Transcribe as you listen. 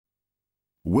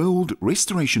World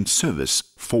Restoration Service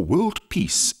for World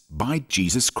Peace by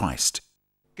Jesus Christ.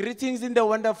 Greetings in the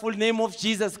wonderful name of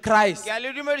Jesus Christ.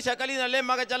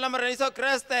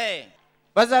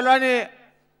 Bazalwane,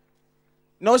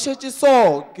 no sheti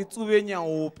so ke tsube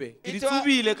nyaope. Ke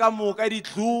tsubile ka moka di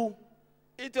tlu.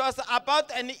 It was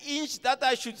about an inch that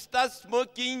I should start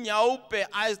smoking nyaupe.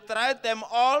 I tried them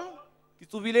all. Ke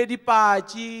tsubile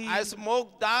dipatši. I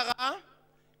smoked daga.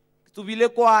 Ke tsubile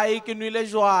kwai ke nwele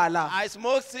jwala. I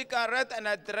smoked cigarette and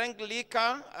I drank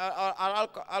liquor,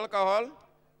 alcohol.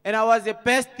 And I was the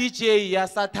best DJ ya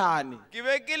Satani. Ke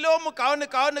be ke le mo kaone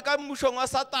ka mushong wa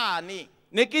Satani.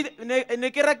 Ne ke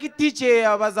ra ke DJ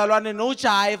ya bazalwane no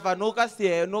jive no ka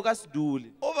se no ka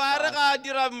sedule. O ba re ga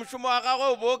dira mshumo wa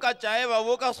gago bo ka jive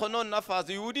bo ka sono nna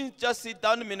fase. You wouldn't just sit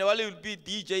down mine while you'll be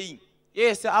DJing.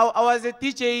 Yes, I was a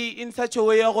DJ in such a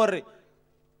way gore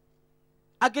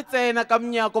a ke tsena ka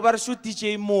mnyako ba re shoot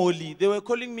DJ Molly. They were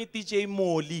calling me DJ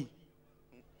Molly.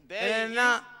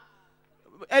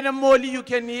 And Molly, you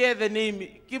can hear the name.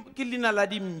 We know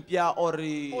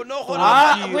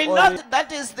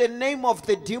that is the name of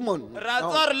the demon. No.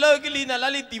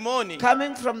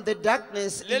 Coming from the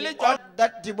darkness, you want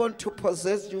that demon to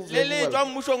possess you very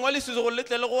well.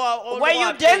 Were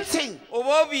you dancing?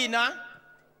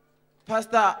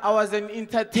 Pastor, I was an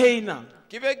entertainer.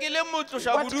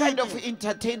 What kind of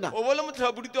entertainer?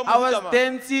 I was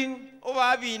dancing.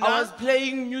 I was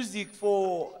playing music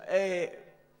for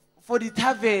the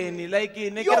tavern, like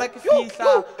ne ke ra ke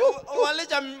fihla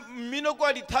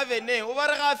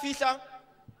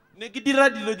ne ke dira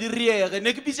dilo di riege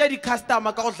ne ke bitsa di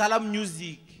customer ka go dlala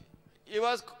music. He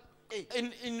was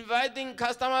inviting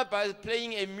customer by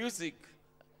playing a music.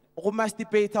 Go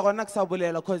masturbate gona ke sa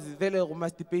bolela cause vele go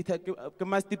masturbate ke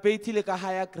masturbate le ka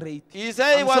higher grade. He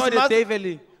said he was the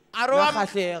devil.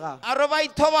 Aroba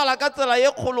ithobala ka tsela ye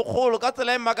kgolokgolo ka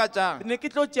tsela e makatsang. Ne ke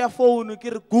tlo tšea phone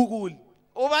ke re Google.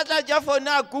 O batla ja phone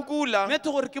a Google. Ne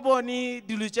to gore ke bone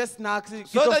dilo tše snacks.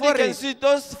 So that you can see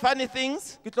those funny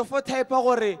things. Ke tlo fo type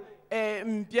gore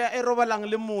mpia e robalang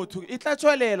le motho e tla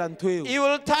tswelela ntho eo. You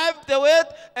will type the word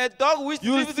a dog which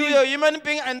lives with a human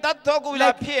being and that dog will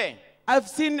appear. I've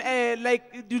seen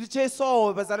like dilo tše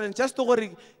so bazalwane just gore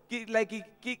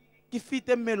ke fit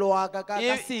mmele wa ka ka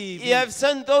He have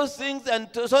sent those things and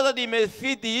so that he may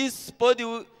feed his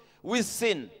body with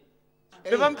sin.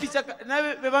 Be bang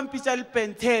pitsa le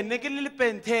pen 10 ne ke le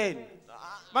pen 10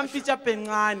 bang pitsa pen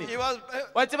ngane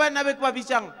wa tseba nna be ke ba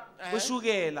bitsang go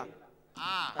sugela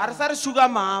a re sa re sugar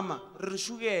mama re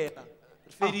sugela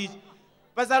re feditse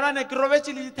bazalwane ke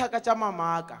robetse le dithaka tša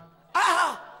mamaka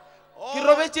ke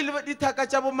robetse le dithaka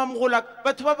tša bo mamgola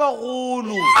batho ba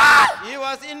bagolo. He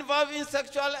was involved in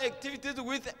sexual activities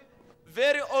with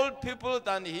very old people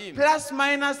than him. Plus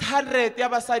minus 100 ya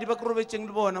basadi ba ke robetseng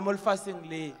le bona mo lefaseng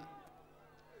le.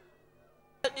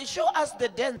 Show us the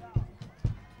dance.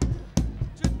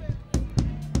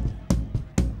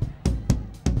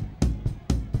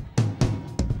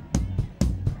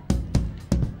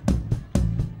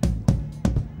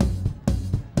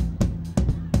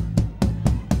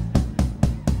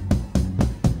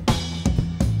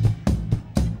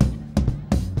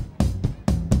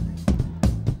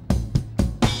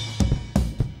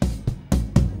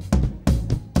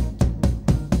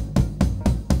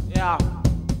 Yeah.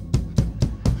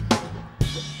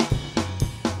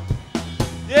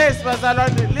 Yes,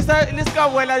 bazalwane, let's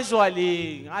wela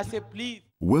jwaleng. I say please.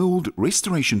 World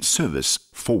Restoration Service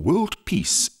for World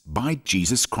Peace by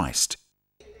Jesus Christ.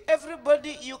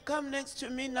 Everybody, you come next to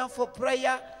me now for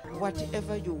prayer.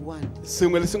 Whatever you want,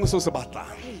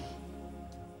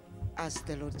 ask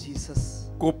the Lord Jesus.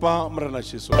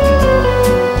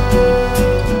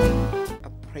 I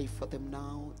pray for them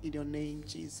now in your name,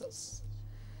 Jesus.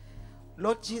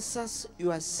 Lord Jesus,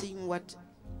 you are seeing what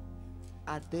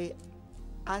are they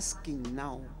asking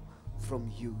now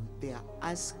from you. They are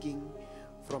asking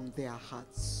from their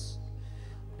hearts.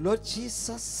 Lord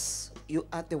Jesus, you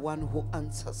are the one who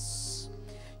answers.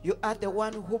 You are the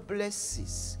one who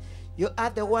blesses. You are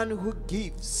the one who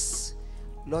gives.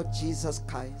 Lord Jesus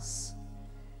Christ,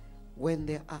 when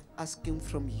they are asking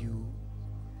from you,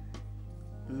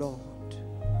 Lord,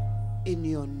 in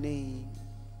your name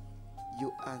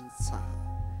you answer.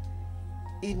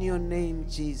 In your name,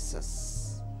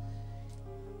 Jesus,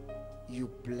 you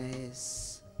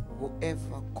bless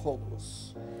whoever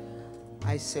calls.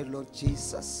 I say, Lord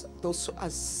Jesus, those who are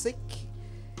sick,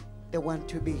 they want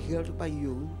to be healed by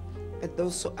you. And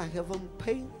those who are having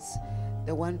pains,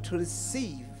 they want to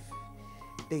receive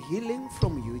the healing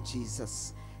from you,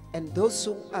 Jesus. And those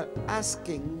who are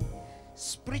asking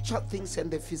spiritual things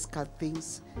and the physical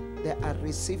things, they are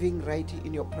receiving right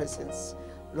in your presence.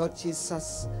 Lord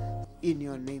Jesus, in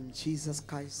your name, Jesus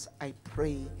Christ, I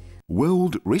pray.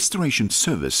 World Restoration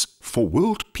Service for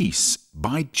World Peace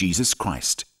by Jesus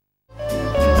Christ.